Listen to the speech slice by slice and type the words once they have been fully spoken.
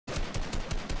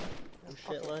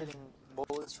shit, like. Getting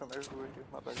bullets from everywhere, dude.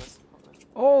 My bad, guys. My bad.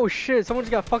 Oh shit, someone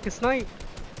just got fucking sniped.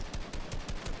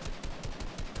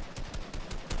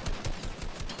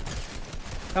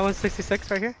 That one's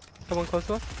 66 right here. The one close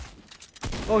to us.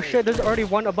 Oh shit, there's already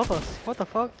one above us. What the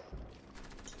fuck?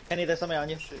 Kenny, there's somebody on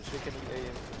you. Shit, can you aim?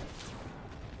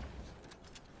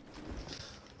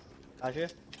 Got you.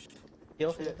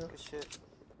 Heal. Shit, good shit.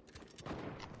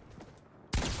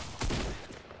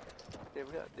 Yeah,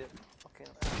 we got dip. Fucking.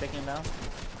 Taking him down. Shit.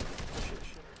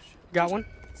 Got one.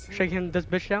 Shaking this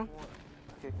bitch down.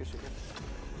 Okay, good shit.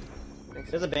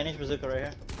 Thanks. There's a bandage bazooka right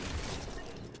here.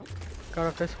 Got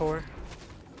off this whore.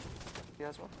 He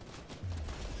has one.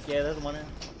 Yeah, there's one in.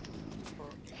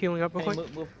 Healing up real Kenny,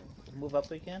 quick. move up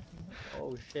so you can.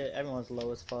 Oh shit, everyone's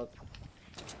low as fuck.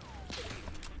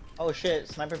 Oh shit,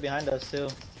 sniper behind us too.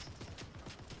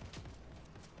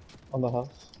 On the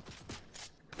house.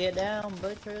 Get down,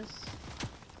 butchers.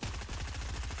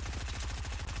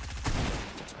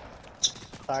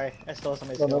 Sorry, I stole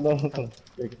somebody's No. kill.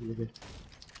 You're good.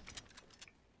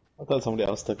 I thought somebody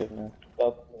else took it, man.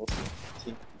 That was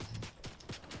team.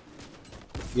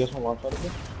 You guys want one shot of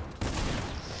it?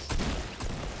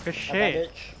 Good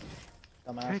shit.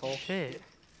 Dumb Good asshole. shit.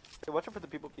 Hey, watch out for the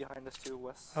people behind us too,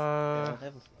 Wes. Yeah, they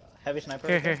have a heavy sniper.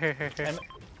 Here.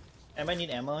 Anybody need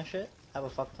ammo and shit? I have a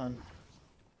fuck ton.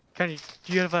 Kenny,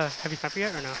 do you have a heavy sniper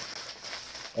yet or no?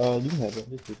 You can have it.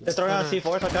 Just take They're it. throwing on C4,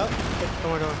 watch out.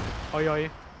 Don't worry. Oh, you.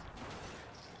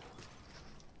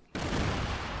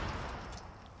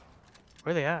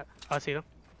 Where they at? I see them.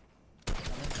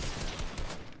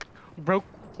 Broke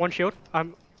one shield.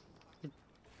 I'm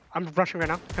rushing right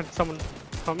now. Can someone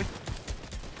help me?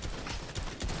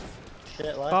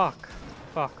 Shit, what?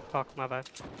 Fuck, my bad.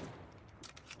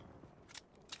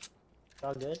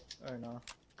 All good? Or no?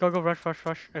 Go, rush,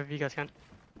 if you guys can.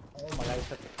 Oh my god, you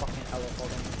took the fucking hell of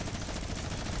holding.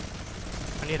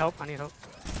 I need help.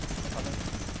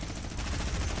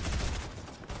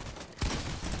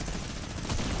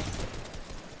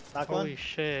 Knock Holy one.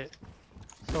 shit.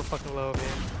 So fucking low, man.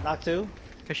 Knock two.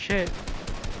 Good shit.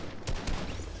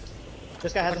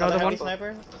 This guy has Another another one. heavy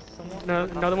sniper. Someone? No,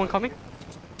 another one coming.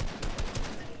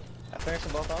 I finished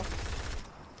them both off.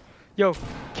 Yo,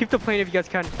 keep the plane if you guys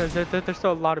can, because there's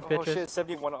still a lot of Oh bitches. shit,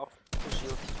 71 off the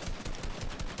shield.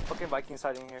 Fucking Vikings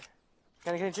hiding here.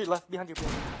 Can you shoot left behind you,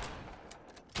 please?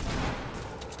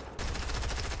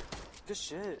 Good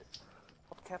shit.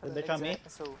 What cap The bitch on me?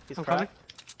 So He's I'm coming. cracked.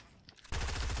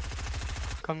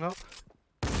 Coming up.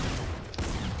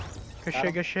 Good Got shit,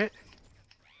 him. good shit.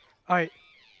 Alright.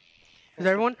 Is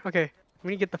that everyone? Okay.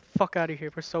 We need to get the fuck out of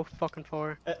here. We're so fucking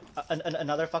far.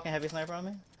 Another fucking heavy sniper on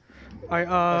me? Alright,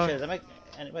 Oh shit, is that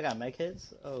anybody got meg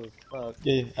hits? Oh fuck.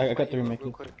 Yeah, I got 3 real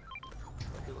makers. quick.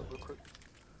 Real quick.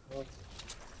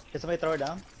 Can somebody throw it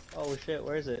down? Oh shit,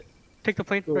 where is it? take the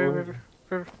plane. Right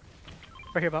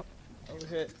here, Bob. Oh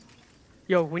shit.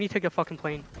 Yo, we need to take the fucking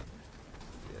plane.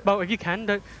 Bob, if you can,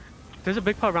 there's a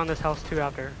big pot around this house too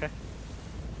after, okay?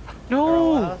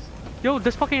 No! Yo,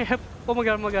 this fucking hit. Oh my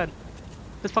god.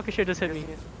 This fucking shit just hit me.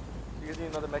 You guys need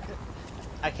another mech hit?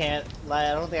 I can't. Like,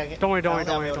 I don't think I can. Don't worry. I don't think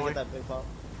I'll be able to get that big pop.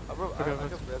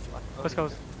 Let's go.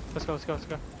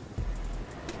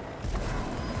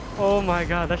 Oh my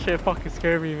god, that shit fucking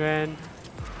scared me, man.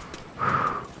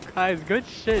 Guys, good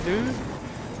shit, dude.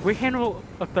 We handle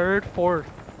a 3rd, 4th,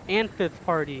 and 5th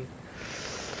party.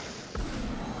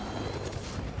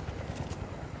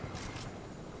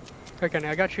 Okay,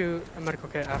 I got you a medical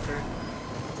kit after.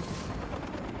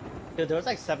 Dude, there was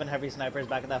like 7 heavy snipers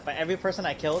back in that fight. Every person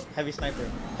I killed, heavy sniper.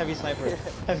 Heavy sniper.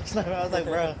 Heavy sniper. I was like,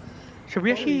 bro. Should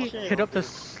we actually shit. hit up the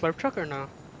slurp truck or no? Nah, I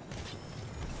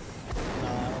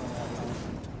don't know.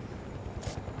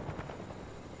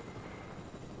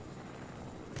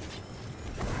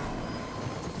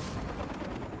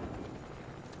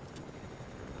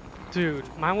 Dude,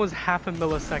 mine was half a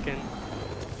millisecond,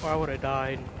 or I would have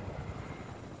died.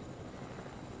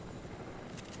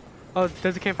 Oh,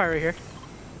 there's a campfire right here.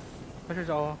 There's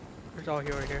all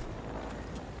here right here.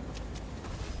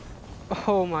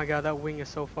 Oh my god, that wing is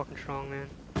so fucking strong, man.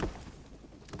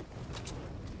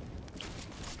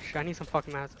 Shit, I need some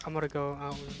fucking mats. I'm gonna go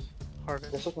out and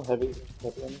harvest. There's some heavy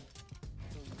sniper on me.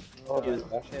 Oh, Yeah, dude,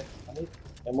 actually, okay. I need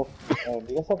ammo. Do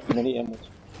you guys have mini ammo?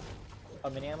 Oh,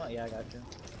 mini ammo? Yeah, I got you.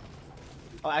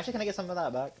 Oh, actually, can I get some of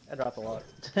that back? I dropped a lot.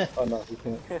 Oh no, you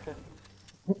can't.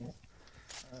 Oh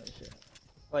shit.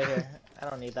 Wait here. I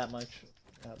don't need that much.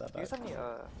 Not that Do you bad. guys have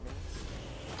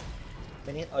any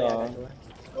Mini? Oh yeah, I got you.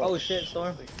 Oh shit,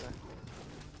 Storm.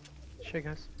 Shit,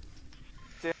 guys.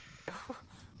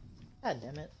 God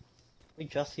damn it. We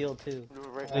just healed too.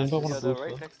 Right I don't next to wanna it. boost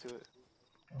Right up. next to it.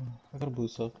 I got a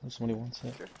boost up if somebody wants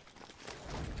it. Sure.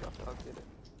 I'll get it.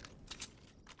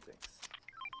 Thanks.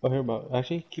 Oh, here, about.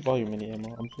 Actually, keep all your mini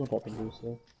ammo. I'm just gonna drop a boost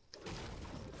though.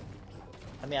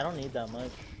 I mean, I don't need that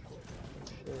much.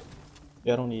 Shit.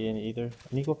 Yeah, I don't need any either.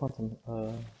 I need to go find some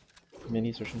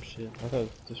minis or some shit. I got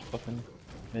just fucking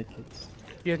medkits.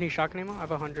 You guys need shotgun ammo? I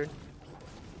have 100.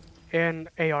 And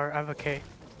AR, I have a K.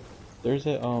 There's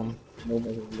a no more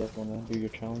you guys wanna do your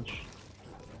challenge.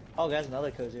 Oh, guys,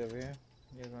 another cozy over here.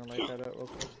 You guys wanna light that up real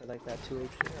quick? I like that 2 HP.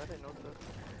 Yeah, I didn't know that.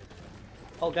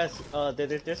 Oh, guys,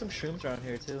 there's some shrooms around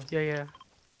here too. Yeah, yeah.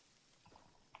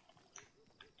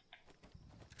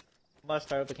 I'm about to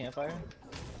start up a campfire.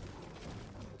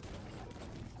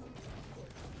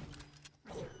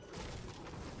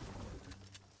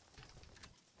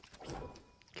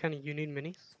 Kenny, you need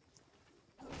minis?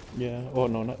 Yeah. Oh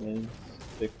no, not minis.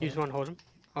 Big You just want to hold them?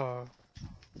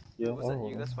 Yeah. Was I'll that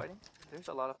hold you them. guys fighting? There's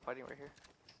a lot of fighting right here.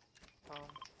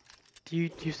 Do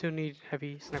you still need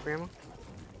heavy sniper ammo?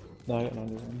 No, I got none of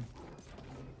them.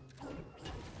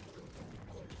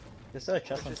 There's still a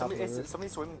chest on top of the roof.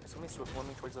 Somebody's swimming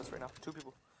towards us right now. 2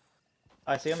 people.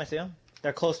 I see him, I see him.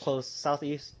 They're close,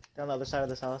 southeast. They're on the other side of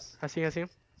this house. I see him. Hit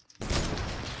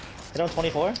him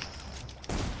 24.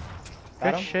 Got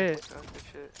Good him. shit. Oh, good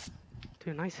shit.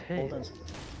 Dude, nice hit. Hold on.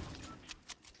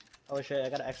 Oh shit, I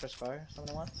got an extra scar.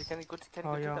 Someone wants? Hey, Kenny, go to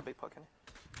Oh, take yeah. that big pot, Kenny.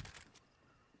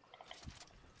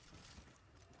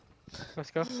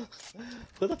 Let's go.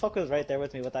 Who the fuck was right there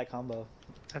with me with that combo?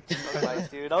 That was nice,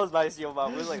 dude. That was nice, yo,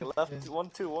 man. We were like left, 1-2,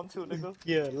 1-2, nigga.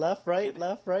 Yeah, left, right,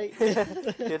 left, right. hit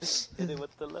it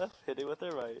with the left, hit it with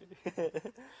the right. Do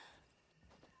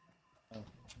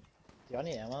y'all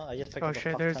need ammo? I just picked Oh up a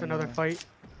shit, fuck there's ton another more. fight.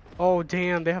 Oh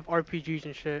damn, they have RPGs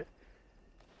and shit.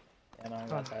 Yeah, no, I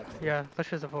got that. Yeah, let's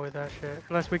just avoid that shit.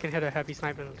 Unless we can hit a heavy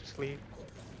sniper and just leave.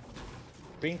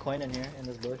 Green coin in here, in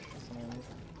this bush. Someone needs.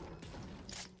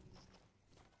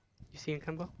 You see him,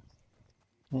 Kembo?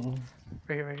 Mm-mm.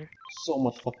 Right here, right here. So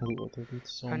much fucking loot right there, dude.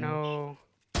 So I know.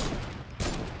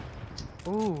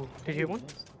 Ooh, did you hit one?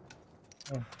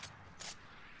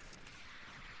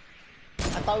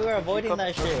 I thought we were avoiding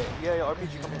that shit. Yeah,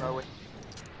 RPG coming our way.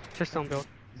 Just don't build.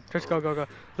 Just go.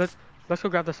 Let's go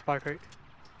grab the spot crate.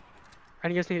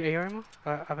 And you guys need AR ammo?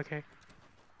 I have a K.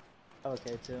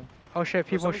 Okay, too. Oh shit,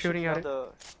 people are Somebody shooting at it.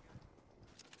 Oh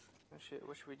shit,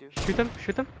 what should we do? Shoot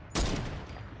them.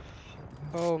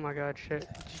 Oh my god, shit.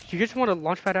 Do you guys want a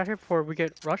launch pad out here before we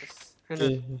get rushed? And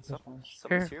Yeah,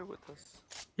 Somebody's here with us.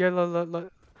 yeah,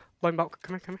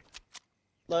 come here.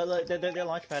 Look, they're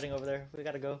launch padding over there. We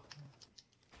gotta go.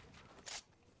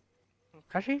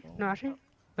 Actually,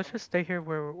 let's just stay here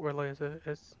where Liz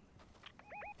is.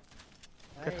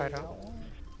 Good Hey, hideout.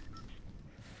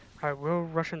 Alright, we'll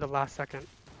rush in the last second.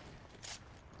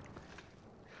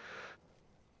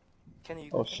 Kenny,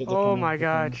 you Oh shit. they're Oh coming, my they're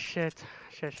god, coming. shit.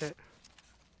 Shit.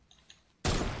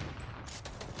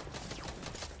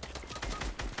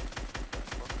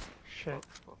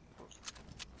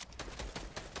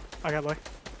 I got like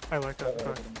that. I got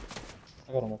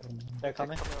him. They're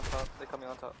coming. They're coming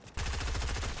on top.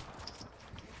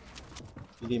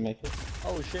 Did he make it?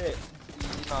 Oh shit.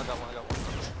 No, I got one.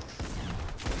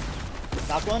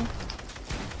 Knock one.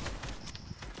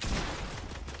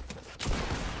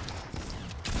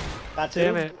 Got 2.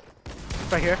 Damn it.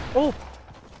 Right here. Oh!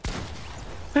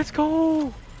 Let's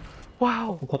go!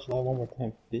 Wow. I'll touch that one more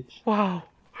time, bitch. Wow.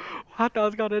 I thought I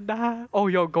was gonna die. Oh,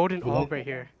 yo, golden You orb like right that?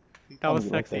 here. That was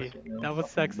You like that sexy. shit, man. That was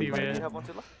sexy, You Do you man. have 1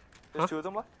 2 left? Huh? There's 2 of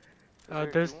them left?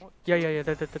 There's, Do you want yeah,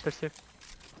 there's 2.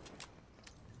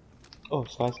 Oh,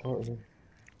 sky scar over here.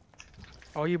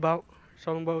 All you about,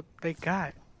 show them what they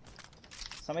got.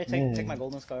 Somebody Yeah. take my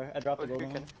golden scar. I dropped Oh, the here,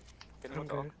 golden Kenny. one. Kenny, what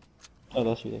the Okay. Oh,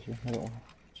 that's you. I got one.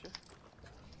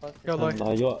 Fuck. Yo, look.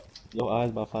 Nah, your eyes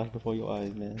about flash before your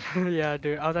eyes, man. Yeah,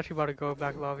 dude, I was actually about to go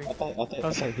back lobby. I thought he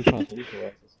trying to take your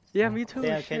asses. Yeah, me too,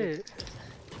 Damn, Kenny. shit.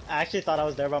 I actually thought I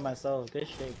was there by myself. Good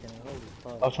shit, Kenny. Holy I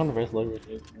fuck. was trying to rest low real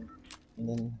quick, man. And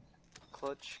then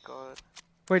Clutch, God.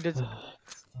 Wait,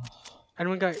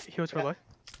 anyone got heals for life?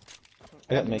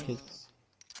 I got medkits.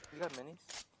 You got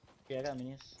minis? Yeah, I got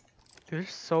minis. Dude, there's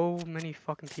so many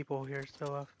fucking people here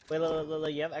still left. Wait,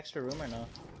 look, you have extra room or no?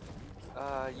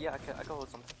 Yeah, I can hold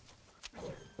something.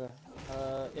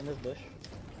 In this bush.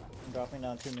 I'm dropping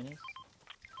down 2 minis.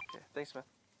 Okay, thanks, man.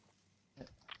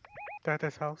 They're at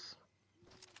this house.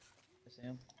 I see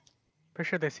him. Pretty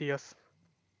sure they see us.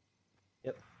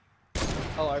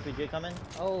 Oh, RPG coming?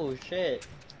 Oh shit.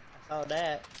 I saw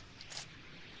that.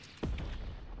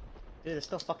 Dude, there's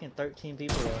still fucking 13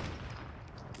 people though.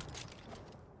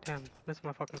 Damn, that's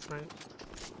my fucking snipe.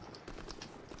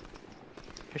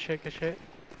 Good shit.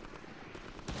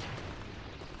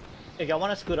 If y'all want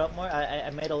to scoot up more,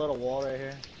 I made a little wall right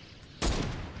here.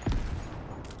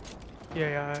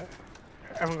 Yeah.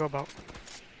 Everyone go about.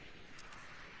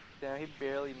 Damn, he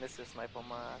barely missed a snipe on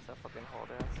my ass. I fucking hauled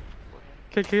ass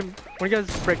for him. Okay, when you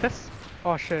guys break this?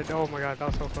 Oh shit, oh my god, that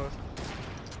was so close.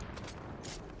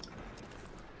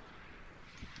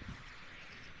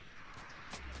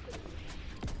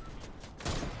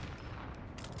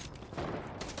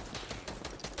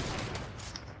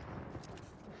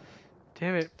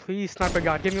 Damn it, please, sniper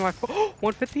god, give me my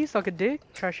 150 so I could dig.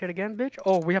 Try shit again, bitch.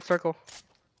 Oh, we have circle.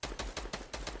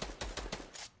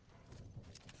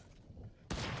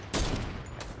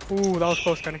 Ooh, that was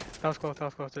close, Kenny. That was close,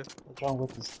 dude. What's wrong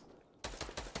with this?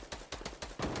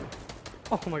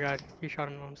 Oh my god, he shot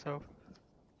him himself.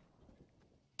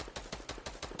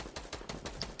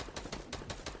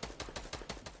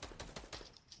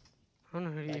 I don't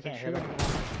know who to even shoot anymore.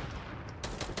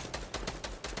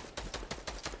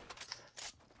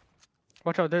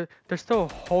 Watch out, there's still a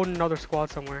whole nother squad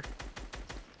somewhere.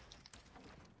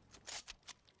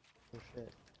 Oh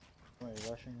shit. Somebody's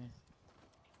rushing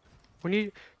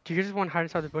me. Do you just want to hide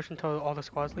inside the bush until all the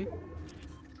squads leave?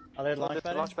 Are they launch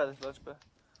pad? Launch pad.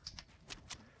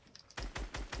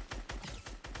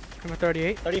 I'm at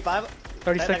 38. 35.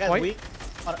 36 that guy's white. weak.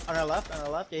 On our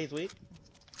left, yeah, he's weak.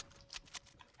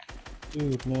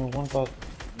 Dude, no, one got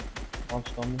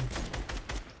launched on me.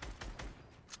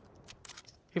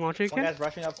 He launching One again? guy's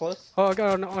rushing up close. Oh, I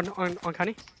got on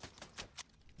Kenny.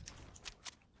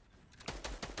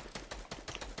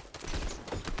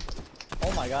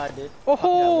 Oh my god, dude.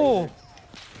 Oh!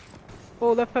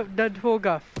 Oh, that fool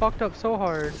got fucked up so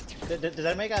hard. Does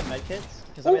that make out medkits?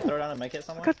 Can somebody throw down a medkit I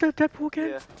somewhere? got the Deadpool again.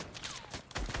 Yeah.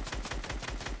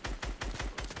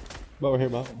 But we're here,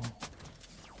 Bob. Can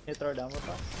you throw it down with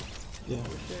us? Yeah.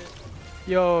 Oh shit.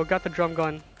 Yo, got the drum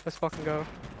gun. Let's fucking go.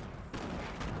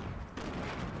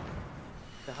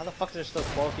 How the fuck is there still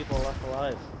 12 people left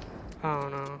alive? I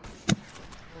don't know.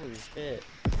 Holy shit.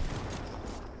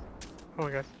 Oh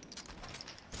my god.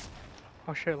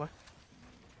 Oh shit, what?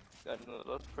 God, no,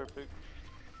 that's perfect.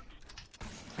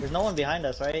 There's no one behind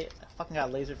us, right? I fucking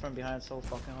got lasered from behind so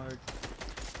fucking hard.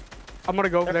 I'm gonna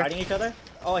go over They're there. fighting each other?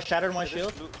 Oh, I shattered one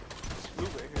There's shield. Loot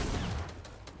right here.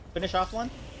 Finish off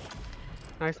one.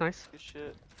 Nice. Good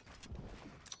shit.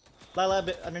 Lila,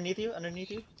 underneath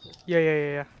you.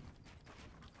 Yeah.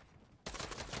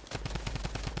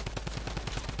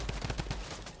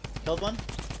 Killed one.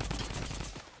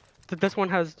 This one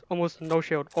has almost no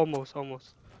shield. Almost.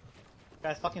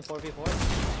 Guys, fucking 4v4.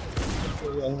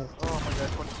 Oh my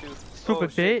god, 22. Stupid Oh,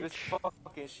 shit, bitch. This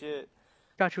fucking shit.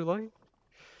 Got you, Lloyd.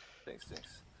 Thanks.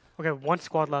 Okay, one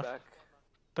squad left. Back.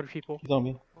 30 people. He's on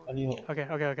me. I need help.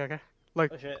 Okay.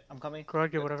 Like, Oh shit, I'm coming. go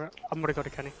ahead, get whatever. I'm gonna go to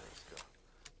Kenny. Let's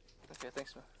go. Okay,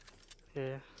 thanks, man.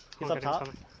 Yeah. He's I'm up getting top.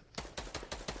 something.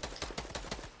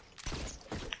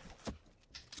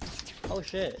 Oh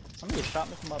shit, somebody shot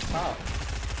me from up top.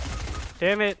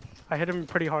 Damn it! I hit him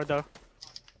pretty hard though.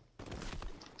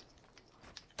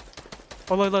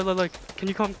 Oh, look. Can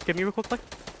you come get me real quick, like?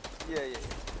 Yeah.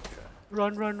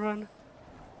 Run.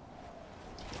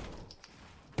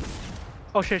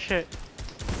 Oh shit.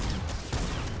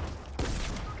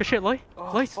 Good shit, Loy.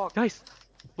 Oh, Loy, fuck. nice.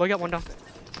 Loy got one down.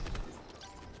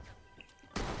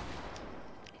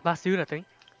 Last dude, I think.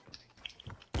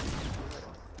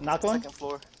 Knock one. Second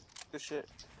floor. Good shit.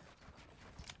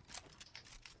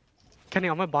 Kenny,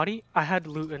 on my body, I had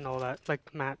loot and all that, like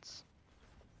mats.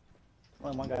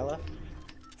 Only one guy left.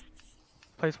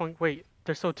 Place one. Wait,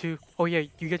 there's still two. Oh yeah,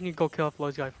 you guys need to go kill off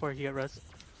Loy's guy before he get res.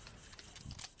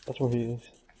 That's where he is.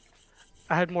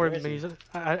 I had more Where is he? minis.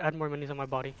 I had more minis on my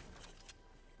body.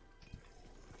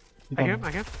 He's I on hear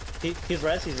me. him. He's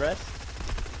res.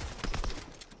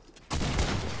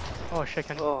 Oh shit,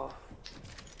 Kenny. Oh.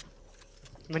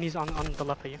 Minis on the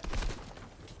left of you.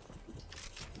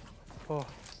 Oh.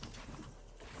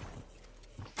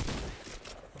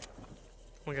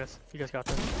 Oh, you guys got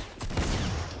this.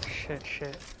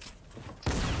 Shit.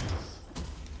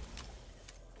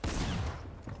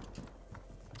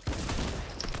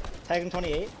 Tag him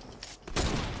 28.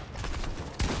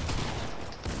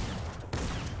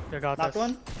 You got Knocked this.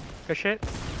 one. Good shit.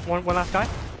 One last guy.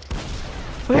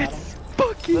 Got him. Let's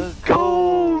fucking Let's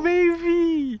go,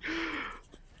 baby!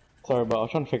 Sorry, but I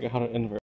was trying to figure out how to invert.